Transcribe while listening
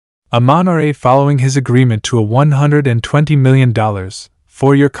Amon-Ra following his agreement to a $120 million,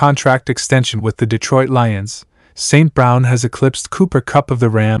 four-year contract extension with the Detroit Lions, St. Brown has eclipsed Kupp of the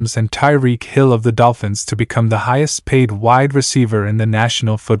Rams and Tyreek Hill of the Dolphins to become the highest-paid wide receiver in the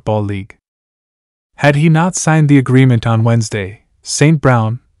National Football League. Had he not signed the agreement on Wednesday, St.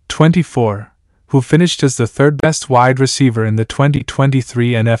 Brown, 24, who finished as the third-best wide receiver in the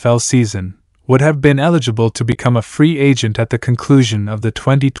 2023 NFL season, would have been eligible to become a free agent at the conclusion of the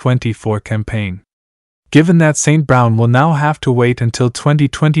 2024 campaign. Given that St. Brown will now have to wait until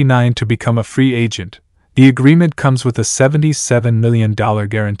 2029 to become a free agent, the agreement comes with a $77 million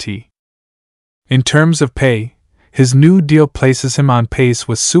guarantee. In terms of pay, his new deal places him on pace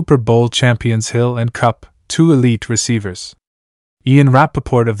with Super Bowl champions Hill and Kupp, two elite receivers. Ian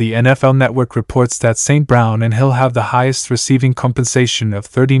Rappaport of the NFL Network reports that St. Brown and Hill have the highest receiving compensation of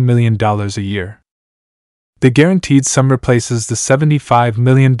 $30 million a year. The guaranteed sum replaces the $75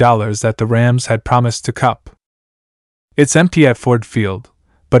 million that the Rams had promised to Kupp. It's empty at Ford Field,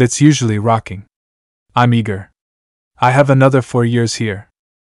 but it's usually rocking. I'm eager. I have another 4 years here.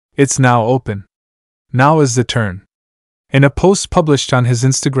 It's now open. Now is the turn. In a post published on his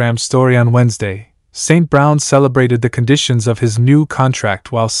Instagram story on Wednesday, St. Brown celebrated the conditions of his new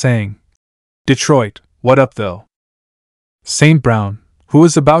contract while saying, "Detroit, what up though?" St. Brown, who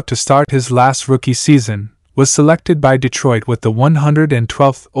was about to start his last rookie season, was selected by Detroit with the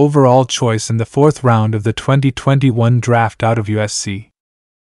 112th overall choice in the fourth round of the 2021 draft out of USC.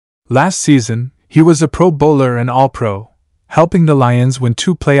 Last season, he was a Pro Bowler and All-Pro, helping the Lions win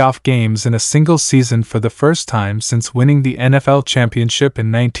 2 playoff games in a single season for the first time since winning the NFL championship in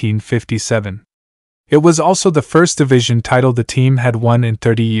 1957. It was also the first division title the team had won in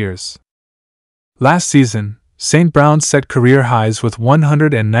 30 years. Last season, St. Brown set career highs with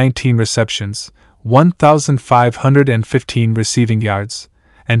 119 receptions, 1,515 receiving yards,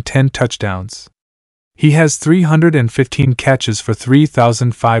 and 10 touchdowns. He has 315 catches for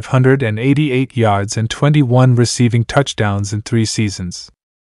 3,588 yards and 21 receiving touchdowns in 3 seasons.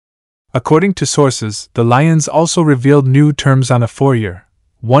 According to sources, the Lions also revealed new terms on a 4-year,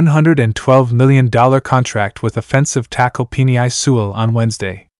 $112 million contract with offensive tackle Penei Sewell on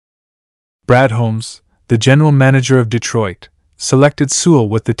Wednesday. Brad Holmes, the general manager of Detroit, selected Sewell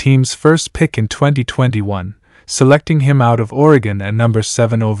with the team's first pick in 2021, selecting him out of Oregon at number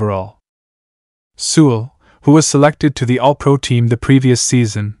 7 overall. Sewell, who was selected to the All-Pro team the previous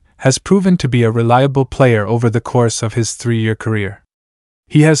season, has proven to be a reliable player over the course of his 3-year career.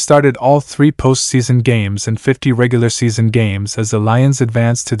 He has started all 3 postseason games and 50 regular season games as the Lions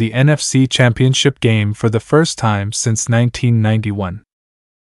advance to the NFC Championship game for the first time since 1991.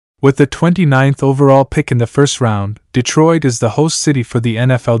 With the 29th overall pick in the first round, Detroit is the host city for the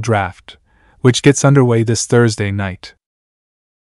NFL Draft, which gets underway this Thursday night.